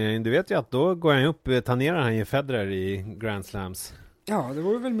den här turneringen, du vet ju att då går han upp, tangerar han ju Federer i Grand Slams. Ja, det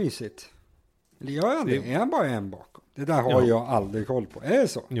vore väl mysigt. Eller gör han det? Är han bara en bakom? Det där har jag aldrig koll på. Är det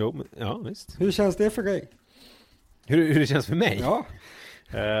så? Jo, men, ja visst. Hur känns det för dig? Hur det känns för mig? Ja.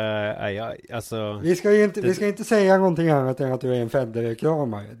 Alltså, vi ska inte säga någonting annat än att du är en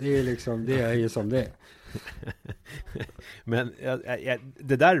Federer-kramare. Det är liksom, det är ju som det är. Men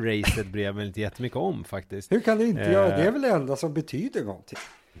det där racet bryr jag inte jättemycket om faktiskt. Hur kan du inte göra? Det är väl det enda som betyder någonting.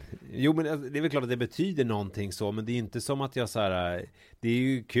 Jo, men det är väl klart att det betyder någonting så, men det är inte som att jag så här, det är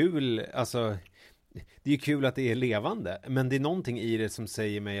ju kul, alltså det är ju kul att det är levande, men det är någonting i det som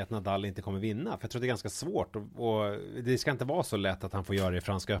säger mig att Nadal inte kommer vinna, för jag tror att det är ganska svårt och det ska inte vara så lätt att han får göra det i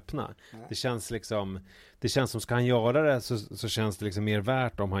Franska öppna. Det känns som ska han göra det så känns det liksom mer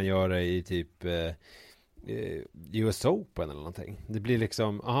värt om han gör det i typ US Open eller någonting. Det blir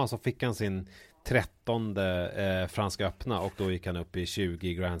liksom, så fick han sin 13:e Franska öppna och då gick han upp i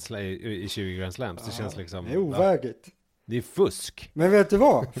 20 Grand Slams. Det känns liksom, det är ovärdigt. Det är fusk. Men vet du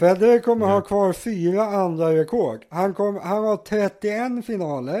vad? Federer kommer ha kvar 4 andra rekord. Han har 31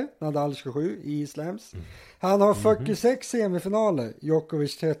 finaler, Nadal 27 i slams. Han har 46 semifinaler,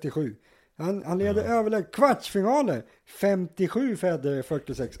 Djokovic 37. Han leder överlägg kvartsfinaler, 57 Federer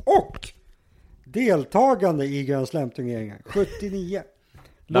 46 och deltagande i Grand Slam-turneringen 79.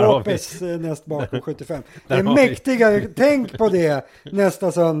 Lopez näst bakom 75. Det är mäktigare. Tänk på det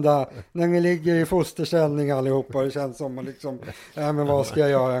nästa söndag när ni ligger i fosterställning allihopa och det känns som att liksom, men vad ska jag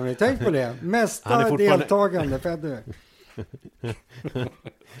göra? Tänk på det. Mesta deltagande Federer.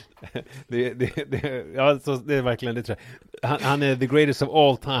 Det är verkligen det. Han är the greatest of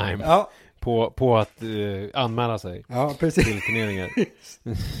all time. Ja. På att anmäla sig precis. Till turneringar.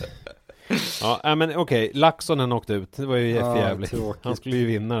 Ja, men okej, Laxonen åkte ut. Det var ju jävligt. Han skulle ju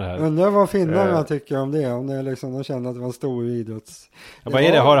vinna det här. Undrar vad finnarna tycker om det. Om det är liksom, de känner att det var en stor idrotts... Vad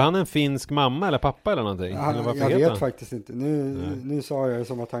är det? Har han en finsk mamma eller pappa eller någonting? Eller jag vet faktiskt inte. Nu sa jag det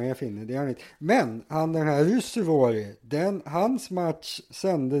som att han är finne. Det är han inte. Men den här Ryssevori, hans match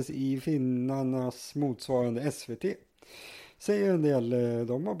sändes i finnarnas motsvarande SVT. Säger en del,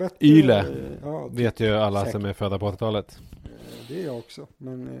 de har bättre... Yle, vet ju alla säkert. Som är födda på 80-talet. Det är jag också,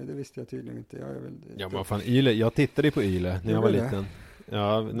 men det visste jag tydligen inte. Men fan, Yle, jag tittade ju på Yle när jag var liten.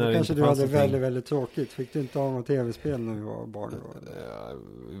 Ja, när kanske du hade väldigt, väldigt tråkigt. Fick du inte ha något tv-spel när du var barn?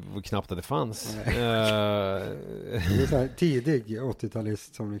 Knappt att det fanns. Det är så här tidig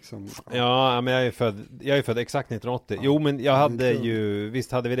 80-talist som liksom... Ja, men jag är född exakt 1980. Jo, men jag hade ju...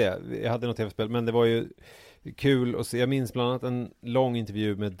 Visst hade vi det. Jag hade något tv-spel, men det var ju... kul att se. Jag minns bland annat en lång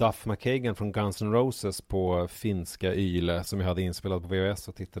intervju med Duff McKagan från Guns N' Roses på finska Yle som jag hade inspelat på VHS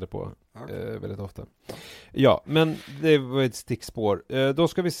och tittade på väldigt ofta. Ja, men det var ett stickspår. Då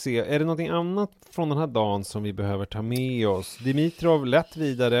ska vi se, är det någonting annat från den här dagen som vi behöver ta med oss? Dimitrov lätt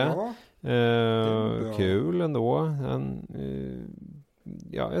vidare. Kul ändå.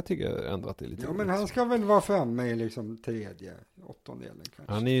 Jag tycker ändå att det är lite men han ska väl vara framme i liksom 3:e, 8:e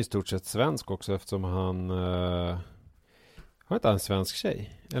kanske. Han är ju i stort sett svensk också eftersom han har inte en svensk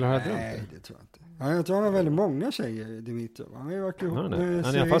tjej. Eller har jag drömt det? Nej, det tror jag inte. Jag tror han har väldigt många tjejer, Dimitrov. Han har ju varit ihop med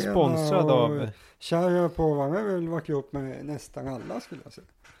han är i alla fall sponsrad av Sharapov. Han har väl varit ihop med nästan alla skulle jag säga.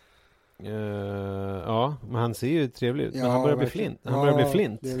 Men han ser ju trevlig ut. Men han börjar bli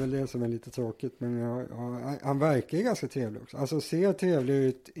flint. Det är väl det som är lite tråkigt. Men han verkar ju ganska trevlig också. Alltså ser trevlig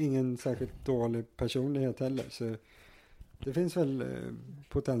ut. Ingen särskilt dålig personlighet heller. Så det finns väl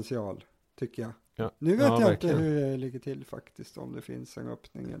potential, tycker jag. Ja. Nu vet jag verkligen inte hur det ligger till faktiskt. Om det finns en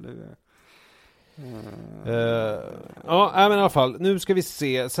öppning eller... men i alla fall, nu ska vi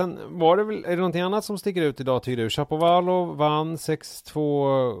se. Sen var det väl, är det någonting annat som sticker ut idag tycker du? Shapovalov vann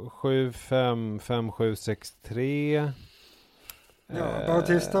 6-2, 7-5, 5-7, 6-3.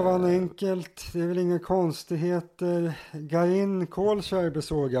 Bautista vann enkelt. Det är väl inga konstigheter. Garin, Kohlschreiber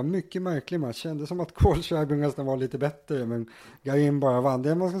såg jag. Mycket märklig match. Kändes som att Kohlschreiber nästan var lite bättre. Men Garin bara vann.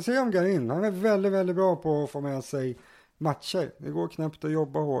 Det man ska säga om Garin. Han är väldigt, väldigt bra på att få med sig matcher. Det går knappt att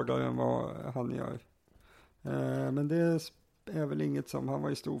jobba hårdare än vad han gör. Men det är väl inget som han var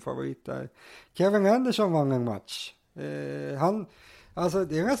ju stor favorit där. Kevin Anderson vann en match. Alltså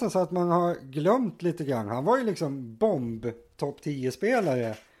det är nästan så att man har glömt lite grann. Han var ju liksom topp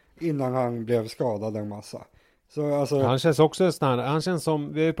 10-spelare innan han blev skadad en massa. Så alltså... Han känns också snarare, han känns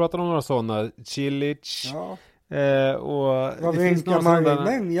som, vi har ju pratat om några sådana, Cilic. Ja. Och det finns några sådana...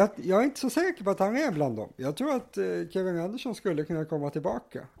 Men jag är inte så säker på att han är bland dem. Jag tror att Kevin Anderson skulle kunna komma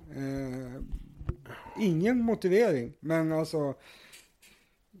tillbaka. Ingen motivering, men alltså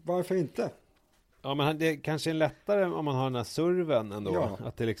varför inte? Ja, men det kanske är lättare om man har den här serven ändå. Ja.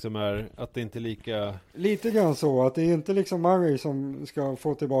 Att det liksom är, att det inte är lika... Lite grann så, att det är inte liksom Murray som ska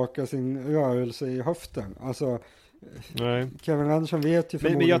få tillbaka sin rörelse i höften. Alltså, nej. Kevin Anderson vet ju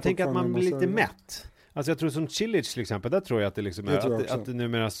förmodligen... Men jag tänker att man blir lite mätt. Alltså jag tror som Cilic till exempel, där tror jag att det liksom är att det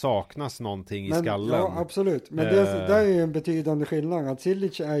numera saknas någonting i skallen. Ja, absolut. Men det är ju en betydande skillnad. Att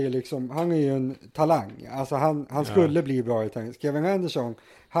Cilic är ju liksom, han är ju en talang. Alltså han skulle bli bra i tennis. Kevin Anderson,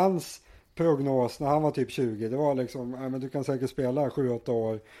 hans prognos när han var typ 20, det var liksom, men du kan säkert spela 7-8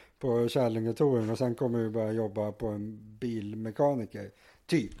 år på Kärlingetouren och sen kommer du börja jobba på en bilmekaniker.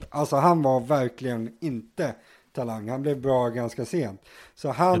 Typ. Alltså han var verkligen inte talang. Han blev bra ganska sent. Så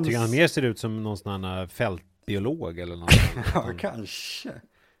jag tycker han mer ser ut som någon sån här fältbiolog eller något. Ja, kanske.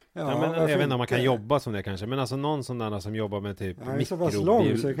 Ja, men jag vet inte om man kan jobba som det kanske. Men alltså någon sån där som jobbar med typ han är så pass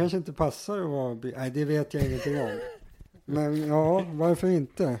lång så det kanske inte passar att vara... Nej, det vet jag ingenting om. Men ja, varför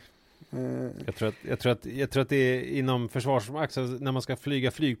inte? Jag tror att det är inom försvarsmakt, när man ska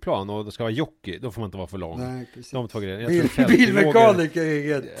flyga flygplan och det ska vara jockey, då får man inte vara för lång. Nej, precis. De två grejerna. Bilmekaniker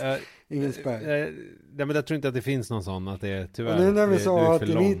är ingen spärr. Nej, men jag tror inte att det finns någon sån, att det är tyvärr. Och nu när vi sa att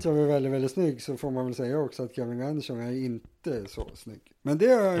Dimitrov är väldigt, väldigt snygg, så får man väl säga också att Kevin Anderson är inte så snygg. Men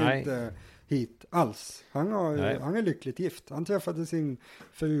det är inte hit alls. Han är lyckligt gift. Han träffade sin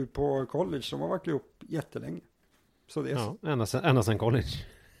fru på college som har varit ihop jättelänge. Så det är ända sedan college.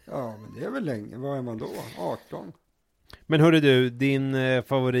 Ja, men det är väl länge. Vad är man då? 18. Men hörru du, din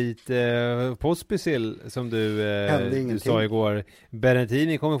favorit Pospisil som du sa igår,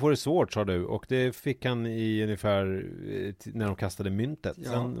 Berrettini kommer få det svårt, sa du, och det fick han i ungefär när de kastade myntet.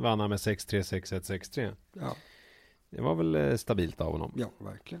 Ja. Sen vann han med 6-3, 6-1, 6-3. Ja. Det var väl stabilt av honom. Ja,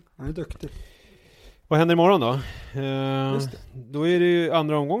 verkligen. Han är duktig. Vad händer imorgon då? Då är det ju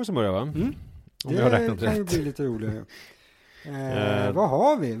andra omgången som börjar, va? Mm. Det kan ju bli lite roligare. Vad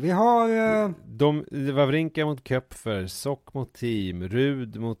har vi? Vi har... Wawrinka mot Köpfer, Sock mot Team,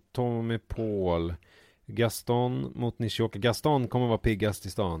 Rud mot Tommy Paul, Gaston mot Nishioka. Gaston kommer vara piggast i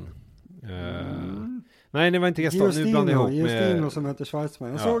stan. Nej, det var inte Gaston. Nu blandade jag ihop med... Justino som heter Schweizman.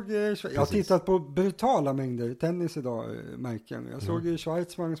 Jag har tittat på brutala mängder tennis idag, märker jag såg ju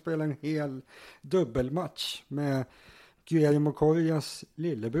Schweizman spela en hel dubbelmatch med Guillermo Corrias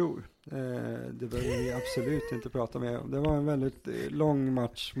lillebror. Det behöver vi absolut inte prata mer om. Det var en väldigt lång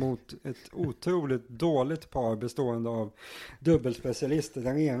match mot ett otroligt dåligt par bestående av dubbelspecialister.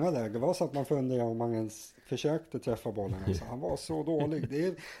 Den ena där, det var så att man funderade om man ens försökte träffa bollen. Alltså, han var så dålig.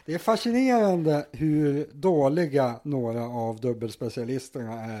 Det är fascinerande hur dåliga några av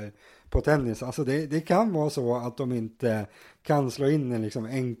dubbelspecialisterna är på tennis. Alltså det kan vara så att de inte kan slå in en liksom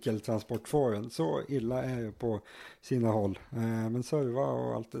enkel transportform. Så illa är det på sina håll. Men serva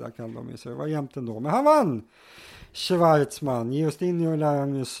och allt det där kan de ju serva jämt ändå. Men han vann! Schwarzman. Justinho lär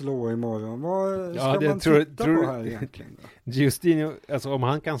han ju slå imorgon. Vad ska man titta på här egentligen då? Justinho, alltså om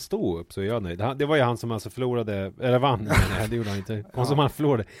han kan stå upp så är jag nöjd. Det var ju han som alltså förlorade, eller vann. Nej, det gjorde han inte. Som han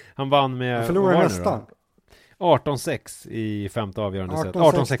förlorade. Han vann med... Han förlorade nästan. 18-6 i femte avgörande set.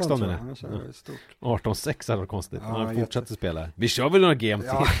 18-16 menar jag. 18-6 hade konstigt. Han fortsatte spela. Vi kör väl några game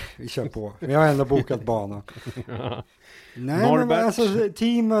till. Ja, vi kör på. Vi har ändå bokat bana. Nej, men alltså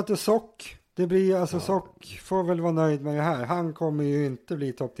team möter Sock. Det blir alltså Sock får väl vara nöjd med det här. Han kommer ju inte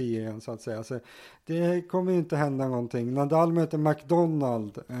bli topp 10 igen så att säga. Så det kommer ju inte hända någonting. Nadal möter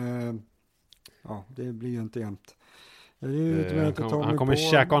McDonald. Det blir ju inte jämnt. Han kommer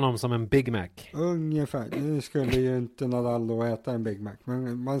käka honom som en Big Mac. Ungefär. Nu skulle ju inte Nadal då äta en Big Mac.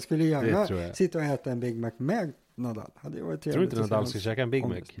 Men man skulle gärna sitta och äta en Big Mac med Nadal. Hade ju varit trevligt. Tror du inte Nadal ska käka en Big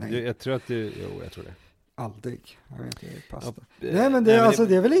Mac? Jag tror att du... Jo, jag tror det. Aldrig. Jag vet inte, pasta. Nej, men det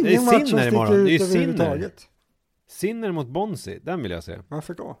är väl ingen match som sticker ut överhuvudtaget. Sinner mot Bonsi, den vill jag se.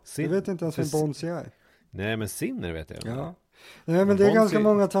 Varför då? Jag vet inte ens vem Bonsi är. Nej, men Sinner vet jag. Ja. Nej, men det är ganska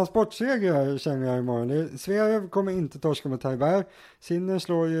många transportsegrar känner jag imorgon. Zverev kommer inte torska mot Taibert. Sinner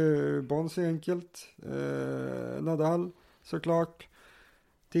slår ju Bonsi enkelt. Nadal såklart.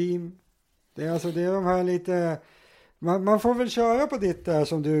 Team. Det är de här lite... Man får väl köra på ditt där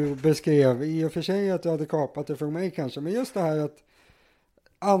som du beskrev. I och för sig att du hade kapat det för mig kanske. Men just det här att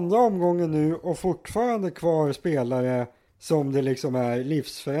andra omgången nu och fortfarande kvar spelare som det liksom är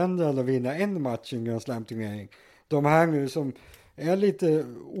livsförändrande att vinna en match i en Grand Slam-turnering. De här nu som är lite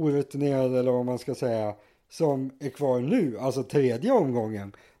orutinerade eller vad man ska säga som är kvar nu, alltså tredje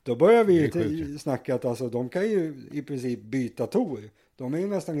omgången. Då börjar vi ju snacka att alltså, de kan ju i princip byta tour. De är ju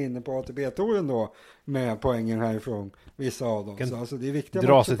nästan inne på ATP-touren då med poängen härifrån, vissa av dem. Så alltså, det är viktigt att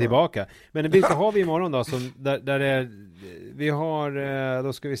dra sig tillbaka. Men vilka har vi imorgon då? Som, där är, vi har,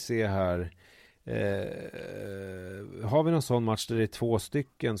 då ska vi se här. Har vi någon sån match där det är 2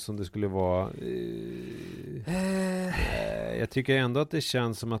 stycken som det skulle vara? Jag tycker ändå att det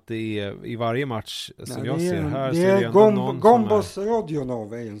känns som att det är i varje match som jag ser här. Det är Gombos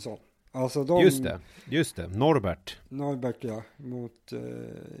Rodionov är en sån. Alltså just det, Norbert ja, mot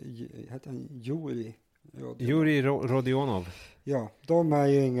heter han Juri Rodionov. Ja, de är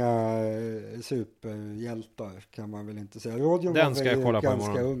ju inga superhjältar kan man väl inte säga. Rodionov är ju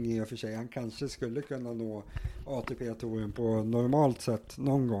ganska ung i och för sig. Han kanske skulle kunna nå ATP-touren på normalt sätt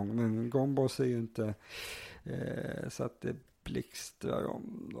någon gång. Men Gombos är ju inte så att det blixtrar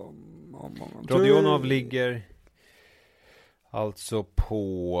om dem. Rodionov ligger... Alltså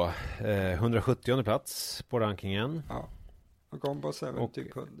på 170 plats på rankingen. Ja, och Gombos är väl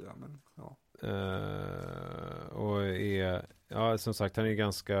typ 100, men ja. Och är, ja som sagt, han är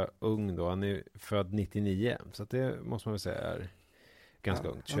ganska ung då. Han är född 99, så att det måste man väl säga är ganska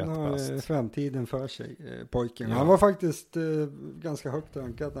ungt, 21 han har bast. framtiden för sig, pojken. Ja. Han var faktiskt ganska högt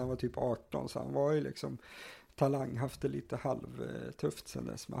rankad när han var typ 18, så han var ju liksom talang, haft det lite halvtufft sen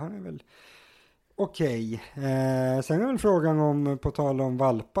dess, men han är väl okej. Sen är väl frågan om, på tal om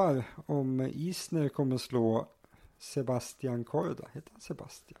valpar, om Isner kommer slå Sebastian Korda. Heter han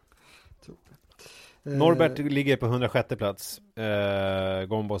Sebastian? Tror jag. Norbert ligger på 106 plats.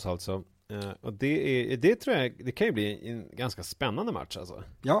 Gombos alltså. Och det tror jag, det kan ju bli en ganska spännande match alltså.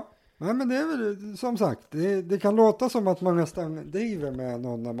 Ja, men det är väl som sagt, det kan låta som att man nästan driver med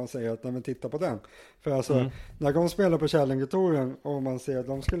någon när man säger att när man tittar på den. För alltså, när de spelar på Kärlingetouren och man ser att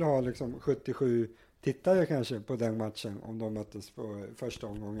de skulle ha liksom 77 tittare kanske på den matchen om de möttes på första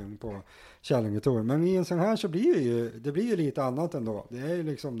omgången på Kärlingetouren. Men i en sån här så blir det blir ju lite annat ändå. Det är ju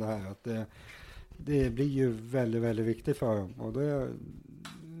liksom det här att det blir ju väldigt, väldigt viktigt för dem. Och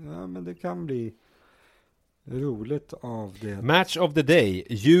men det kan bli roligt av det. Match of the day.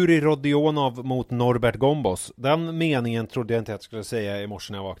 Juri Rodionov mot Norbert Gombos. Den meningen trodde jag inte att jag skulle säga i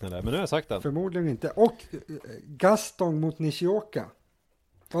morse när jag vaknade. Men nu har jag sagt den. Förmodligen inte. Och Gaston mot Nishioka.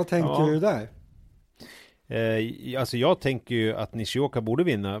 Vad tänker du där? Alltså jag tänker ju att Nishioka borde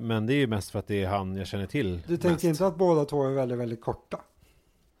vinna. Men det är ju mest för att det är han jag känner till. Du tänker inte att båda två är väldigt, väldigt korta?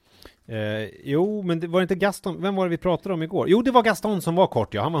 Jo, men det var inte Gaston. Vem var det vi pratade om igår? Jo, det var Gaston som var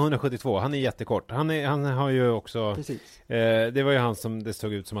kort, ja. Han var 172, han är jättekort. Han har ju också det var ju han som det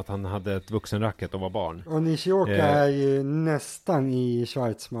såg ut som att han hade ett vuxenracket och var barn. Och Nishioka är ju nästan i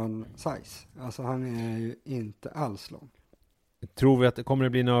Schweizman size. Alltså han är ju inte alls lång. Tror vi att det kommer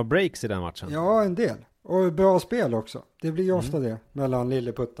att bli några breaks i den matchen? Ja, en del. Och bra spel också. Det blir ju ofta det mellan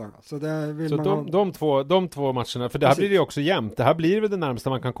lilleputtarna. Så där vill man de två matcherna, för det här blir det ju också jämnt. Det här blir väl det närmsta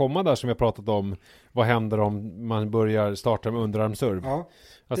man kan komma där som vi har pratat om. Vad händer om man börjar starta med underarmserv? Ja,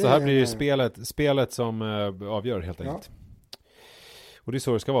 alltså här blir det ju spelet som avgör helt enkelt. Ja. Och det är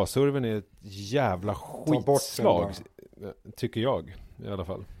så det ska vara. Serven är ett jävla skitslag, tycker jag i alla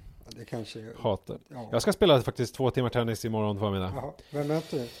fall. Det kanske hatar. Ja. Jag ska spela faktiskt 2 timmar tennis imorgon förmiddag. Jaha. Vem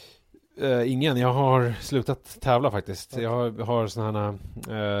möter du? Ingen, jag har slutat tävla faktiskt. Okay. Jag har sån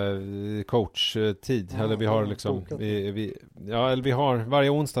här coachtid. Eller vi har liksom vi har varje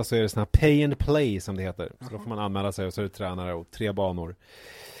onsdag så är det sån här pay and play som det heter. Så då får man anmäla sig och så är det tränare och 3 banor.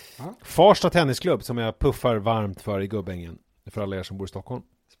 Farsta tennisklubb som jag puffar varmt för i Gubbängen. För alla er som bor i Stockholm.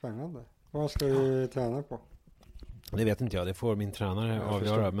 Spännande. Vad ska du träna på? Det vet inte jag, det får min tränare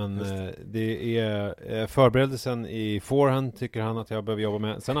avgöra. Men det är förberedelsen i forehand tycker han att jag behöver jobba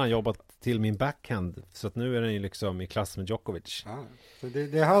med. Sen har han jobbat till min backhand. Så att nu är den ju liksom i klass med Djokovic. Så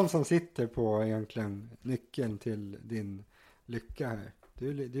det är han som sitter på egentligen nyckeln till din lycka här.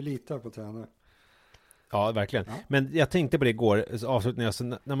 Du litar på tränare. Ja, verkligen. Ja. Men jag tänkte på det igår, avslutningen,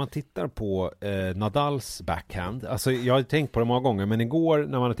 när man tittar på Nadals backhand, alltså jag har tänkt på det många gånger, men igår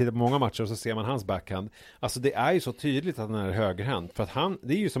när man tittar på många matcher så ser man hans backhand, alltså det är ju så tydligt att han är högerhänt, för att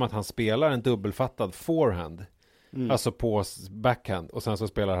det är ju som att han spelar en dubbelfattad forehand, alltså på backhand, och sen så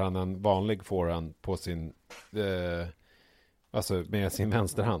spelar han en vanlig forehand på sin alltså med sin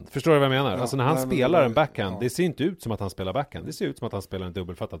vänsterhand. Förstår du vad jag menar? Alltså när han spelar en backhand, det ser inte ut som att han spelar backhand. Det ser ut som att han spelar en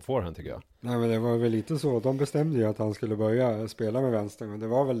dubbelfattad forehand tycker jag. Nej, men det var väl lite så. De bestämde ju att han skulle börja spela med vänstern. Och det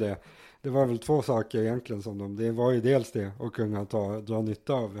var väl det. Det var väl 2 saker egentligen som det var ju dels det att kunna dra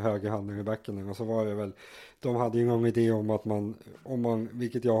nytta av högerhanden i backhanden. Och så var det väl, de hade ju någon idé om att om man,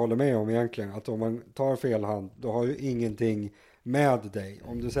 vilket jag håller med om egentligen, att om man tar fel hand, då har ju ingenting med dig.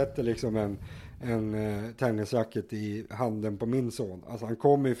 Om du sätter liksom en tennisracket i handen på min son. Alltså han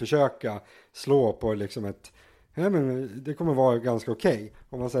kommer ju försöka slå på liksom det kommer vara ganska okej.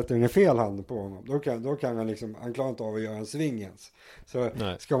 Om man sätter en fel hand på honom. Då kan han liksom, han klarar inte av att göra en sving ens. Så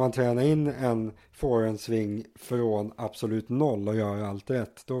ska man träna in en forehand-sving från absolut 0 och göra allt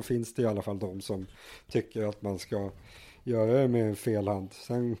rätt. Då finns det i alla fall de som tycker att man ska göra det med en fel hand.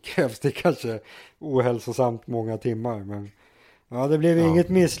 Sen krävs det kanske ohälsosamt många timmar, men ja, det blev inget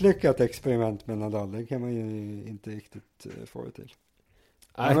misslyckat experiment med Nadal. Det kan man ju inte riktigt få det till.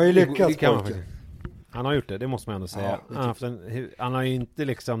 Han har ju lyckats på det. Han har gjort det måste man ändå säga. Han har ju inte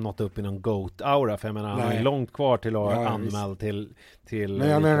liksom nått upp i någon GOAT-aura. För jag menar, han har ju långt kvar till att anmäla till men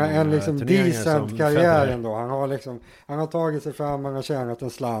jag menar, en liksom decent karriär ändå. Han har tagit sig fram, han har tjänat en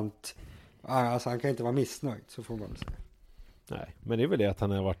slant. Alltså han kan inte vara missnöjd, så får man säga. Nej, men det är väl det att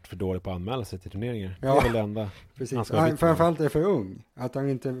han har varit för dålig på att anmäla sig till turneringar. Ja, det är väl det enda. Precis. Framförallt är för ung. Att han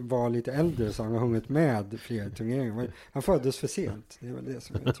inte var lite äldre så han har hunnit med fler turneringar. Han föddes för sent. Det är väl det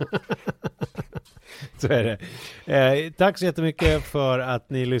som jag tror. Så är det. Tack så jättemycket för att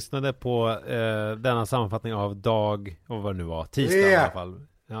ni lyssnade på denna sammanfattning av dag, och vad det nu var, tisdag i alla fall.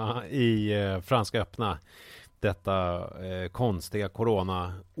 Ja, i Franska öppna. Detta konstiga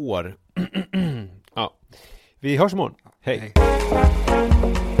corona-år. Ja. Vi hörs imorgon. Hej.